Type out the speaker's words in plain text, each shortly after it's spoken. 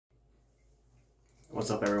What's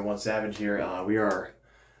up, everyone? Savage here. We are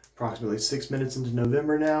approximately 6 minutes into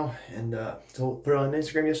November now, and put it on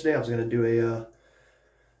Instagram yesterday. I was gonna do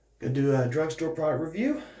a drugstore product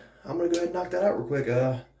review. I'm gonna go ahead and knock that out real quick.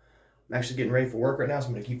 I'm actually getting ready for work right now, so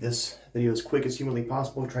I'm gonna keep this video as quick as humanly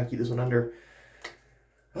possible. Try and keep this one under,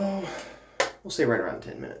 we'll say right around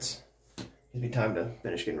 10 minutes. Gives me time to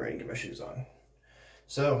finish getting ready and get my shoes on.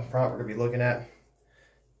 So, product we're gonna be looking at: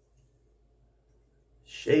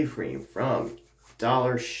 shave cream from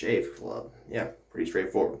Dollar Shave Club. Yeah, pretty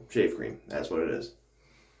straightforward. Shave cream, that's what it is.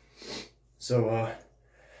 So,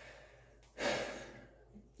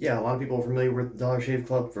 yeah, a lot of people are familiar with Dollar Shave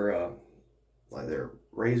Club for like their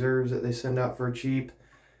razors that they send out for cheap.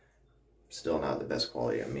 Still not the best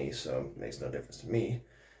quality on me, so it makes no difference to me.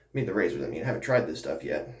 I mean, the razors, I haven't tried this stuff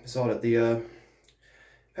yet. I saw it at the, I've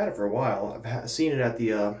had it for a while. I've seen it at the,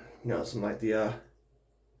 you know, some like the,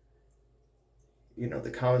 you know,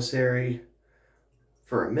 the commissary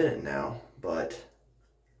for a minute now, but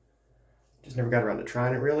just never got around to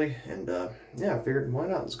trying it really. And yeah, I figured why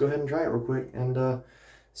not? Let's go ahead and try it real quick and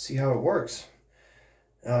see how it works.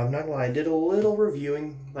 I'm not gonna lie, I did a little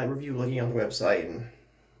reviewing, looking on the website, and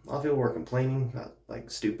a lot of people were complaining about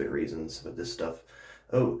like stupid reasons, but this stuff,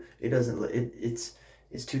 oh, it doesn't, it's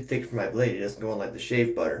too thick for my blade. It doesn't go on like the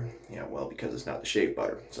shave butter. Yeah, well, because it's not the shave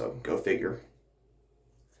butter, so go figure.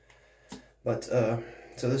 But so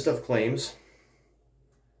this stuff claims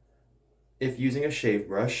if using a shave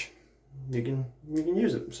brush, you can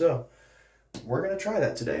use it. So we're gonna try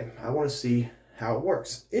that today. I want to see how it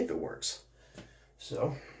works, if it works.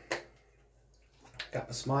 So got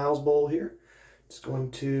my Smiles bowl here. Just going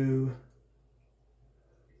to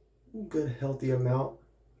a good healthy amount.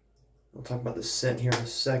 We'll talk about the scent here in a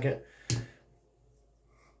second.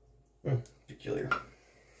 Peculiar.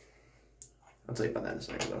 I'll tell you about that in a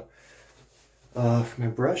second though. For my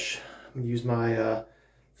brush, I'm gonna use my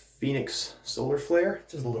Phoenix Solar Flare.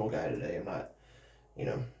 Just a little guy today. I'm not, you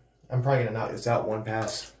know, I'm probably gonna knock this out one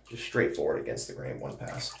pass, just straightforward against the grain, one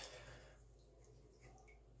pass.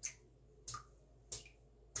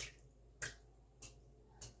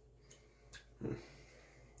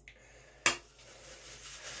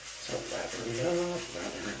 So lather it up,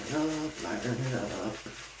 lather it up, lather it up.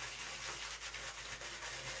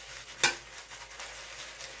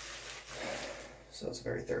 So it's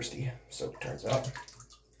very thirsty, soap turns out.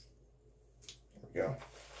 There we go.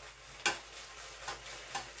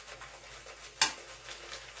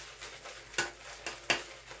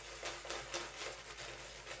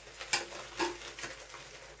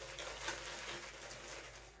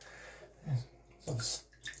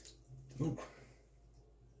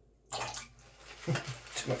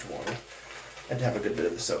 Too much water. I had to have a good bit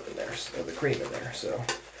of the soap in there, so the cream in there. So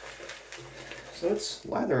it's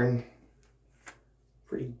lathering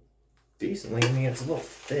pretty decently. I mean, it's a little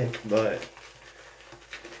thick, but it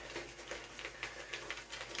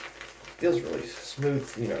feels really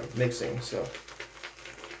smooth, you know, mixing. So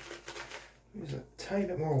use a tiny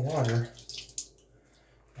bit more water.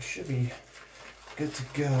 I should be good to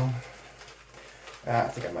go. I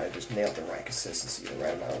think I might have just nailed the right consistency, the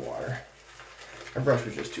right amount of water. My brush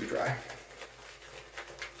was just too dry.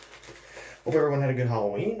 Hope everyone had a good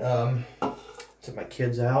Halloween. Took my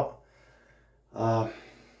kids out.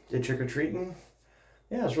 Did trick-or-treating.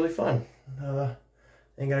 Yeah, it was really fun. Didn't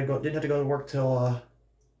have to go to work till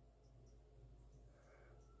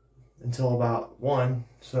until about 1.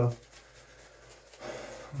 So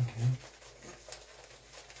okay.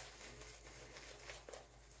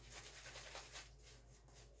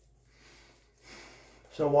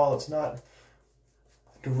 So while it's not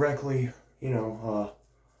directly, you know,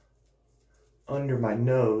 under my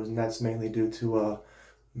nose, and that's mainly due to,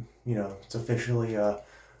 you know, it's officially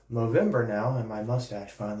November now, and my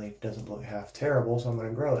mustache finally doesn't look half terrible, so I'm going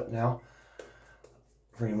to grow it now.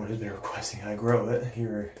 For anyone who's been requesting I grow it,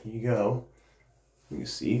 here you go. You can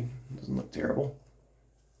see, it doesn't look terrible.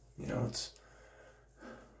 You know,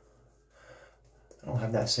 I don't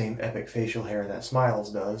have that same epic facial hair that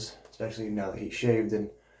Smiles does, especially now that he's shaved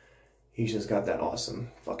and he's just got that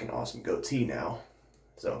fucking awesome goatee now.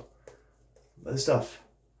 So, but this stuff,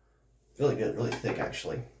 really good, really thick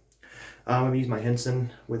actually. I'm going to use my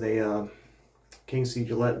Henson with a King C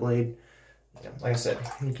Gillette blade. Yeah, like I said,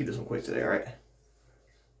 I'm going to keep this one quick today, alright?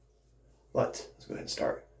 But, let's go ahead and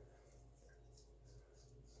start.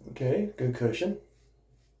 Okay, good cushion.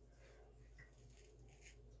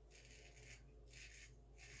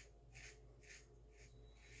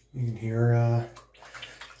 You can hear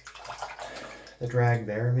the drag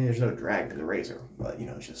there. I mean, there's no drag to the razor, but you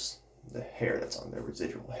know, it's just the hair that's on there,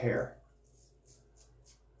 residual hair.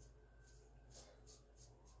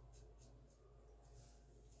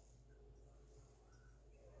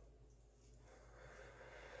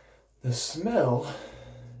 The smell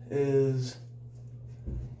is,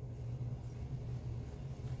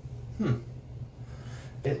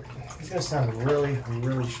 it's gonna sound really,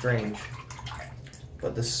 really strange,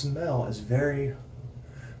 but the smell is very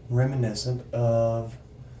reminiscent of,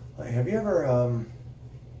 like, have you ever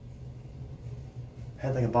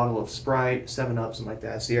had like a bottle of Sprite, 7-Up, something like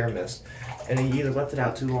that, Sierra Mist, and you either left it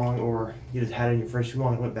out too long or you just had it in your fridge too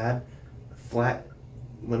long and it went bad? Flat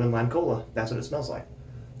lemon lime cola, that's what it smells like.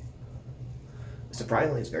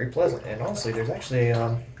 Surprisingly, it's very pleasant, and honestly, there's actually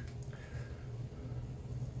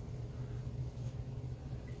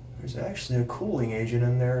a cooling agent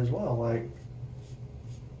in there as well. Like, I'm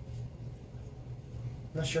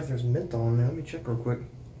not sure if there's menthol in there. Let me check real quick.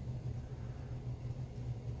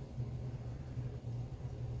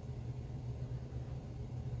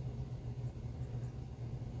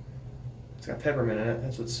 It's got peppermint in it.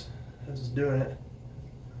 That's what's doing it.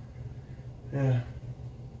 Yeah.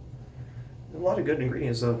 A lot of good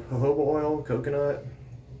ingredients though. Jojoba oil, coconut.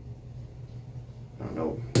 I don't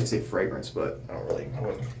know, they say fragrance, but I wouldn't.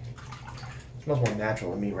 It smells more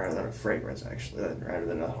natural to me rather than a fragrance, actually, rather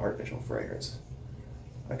than an artificial fragrance.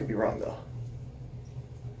 I could be wrong though.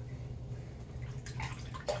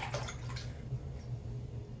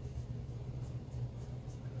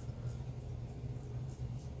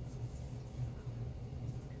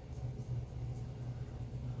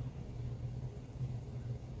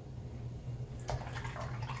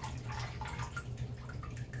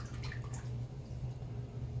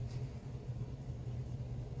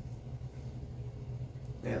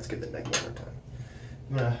 Yeah, let's get the neck one more time.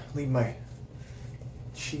 I'm gonna leave my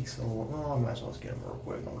cheeks a little. Oh, I might as well just get them real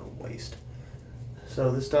quick. I'm gonna waste.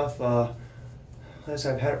 So this stuff, like I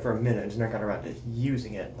said, I've had it for a minute. I just never got around to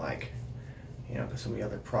using it, like, you know, because some of the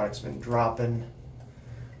other products have been dropping.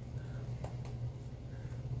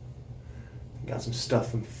 Got some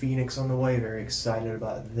stuff from Phoenix on the way. Very excited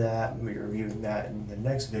about that. We'll be reviewing that in the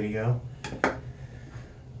next video.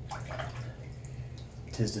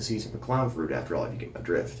 'Tis the season for clown fruit, after all, if you get my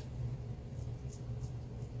drift.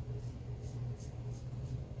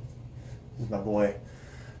 This is my boy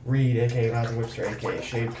Reed, aka Rising Whipster, aka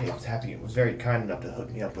Shave Cave. Was very kind enough to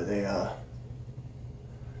hook me up with a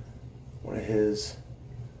one of his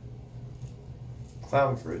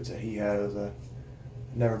clown fruits that he had. It was a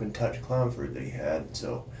never been touched clown fruit that he had,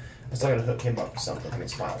 so I still gotta hook him up with something. I mean,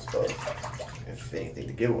 Smiles both. If anything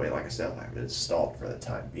to give away, like I said, I've been stalled for the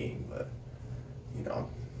time being, but you know,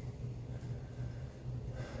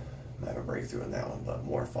 I have a breakthrough in that one, but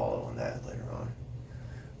more follow on that later on.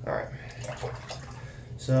 All right,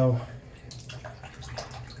 so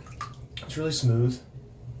it's really smooth.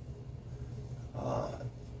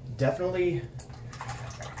 Definitely,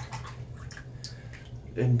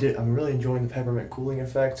 I'm really enjoying the peppermint cooling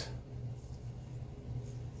effect.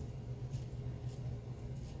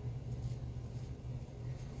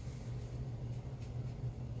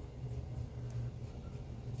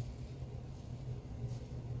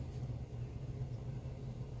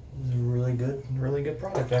 Really good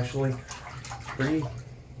product, actually. Pretty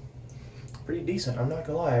decent. I'm not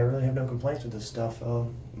gonna lie, I really have no complaints with this stuff.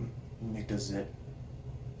 Nick does it.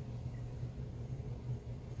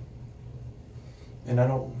 And I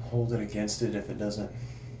don't hold it against it if it doesn't,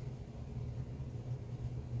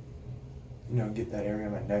 you know, get that area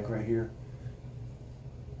on my neck right here.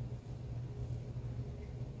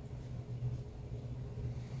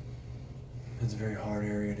 It's a very hard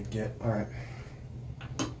area to get. All right.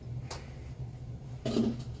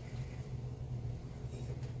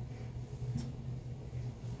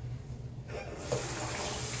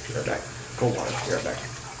 Be right back. Cold water. Be right back.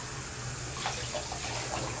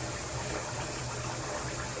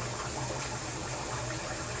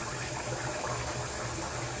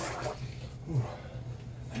 Ooh,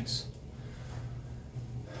 thanks.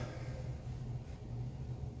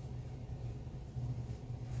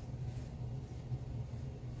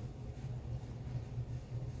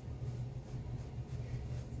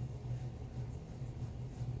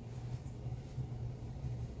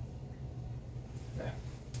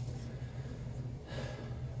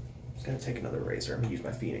 I'm gonna take another razor. I'm gonna use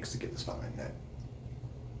my Phoenix to get this behind that.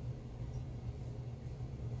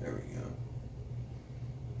 There we go.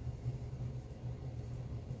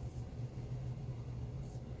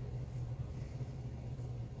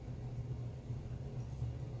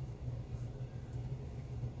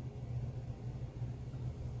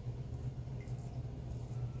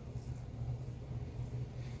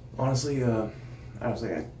 Honestly, I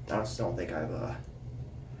honestly don't think I've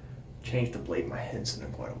changed the blade in my Henson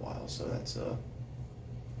in quite a while, so that's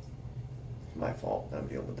my fault that I'm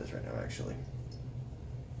dealing with this right now, actually.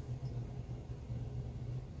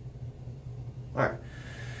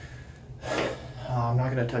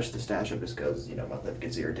 not going to touch the stash up just because, you know, my lip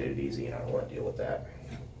gets irritated easy and I don't want to deal with that.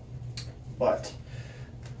 But,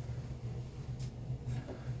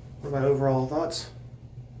 what are my overall thoughts?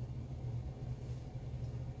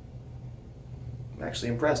 I'm actually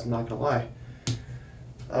impressed, I'm not going to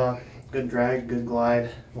lie. Good drag, good glide.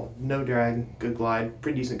 Well, no drag, good glide,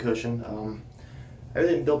 pretty decent cushion. I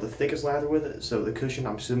really didn't build the thickest lather with it, so the cushion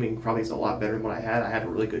I'm assuming probably is a lot better than what I had. I had a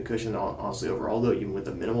really good cushion, honestly, overall, though, even with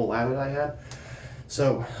the minimal lather that I had.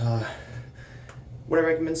 So, would I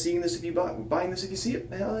recommend seeing this if you buying this if you see it?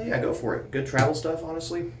 Hell yeah, go for it. Good travel stuff,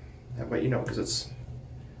 honestly. That way, you know, because it's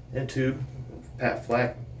in a tube, pack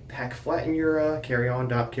flat in your carry-on,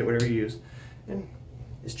 dop kit, whatever you use, and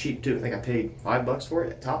it's cheap too. I think I paid $5 for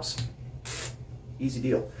it at tops. Easy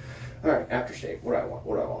deal. All right, aftershave. What do I want?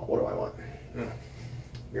 What do I want? What do I want?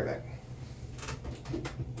 Be right back.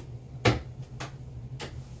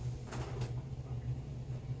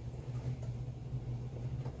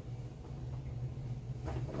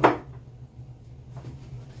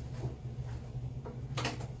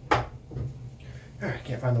 Alright,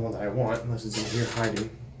 can't find the one that I want unless it's in here hiding.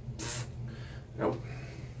 Nope.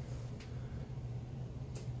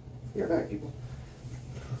 Be right back, people.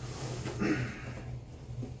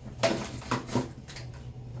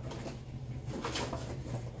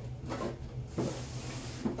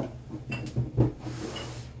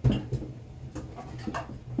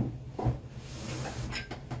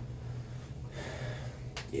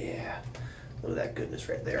 Yeah, look at that goodness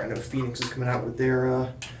right there. I know Phoenix is coming out with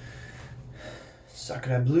their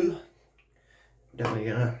Sakura Blue. Definitely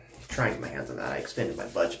gonna try and get my hands on that. I extended my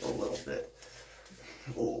budget a little bit.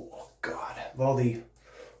 Oh God, of all the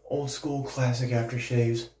old school classic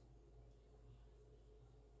aftershaves,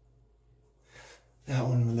 that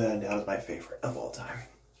one without a doubt is my favorite of all time.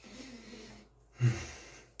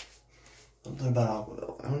 Something about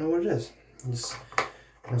Aquaville. I don't know what it is. I'm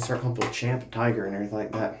gonna start calling people Champ, Tiger, and everything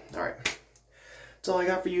like that. All right, that's all I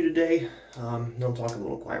got for you today. I'm talking a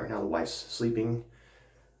little quiet right now. The wife's sleeping,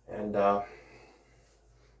 and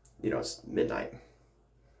you know, it's midnight.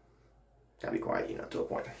 Gotta be quiet, you know, to a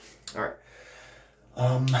point. All right,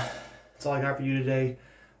 that's all I got for you today.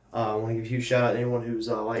 I want to give a huge shout out to anyone who's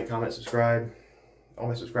like, comment, subscribe. All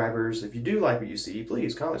my subscribers, if you do like what you see,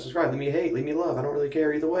 please comment, subscribe, leave me hate, leave me love. I don't really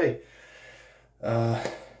care either way. Yeah,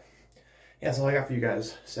 that's all I got for you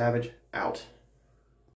guys. Savage, out.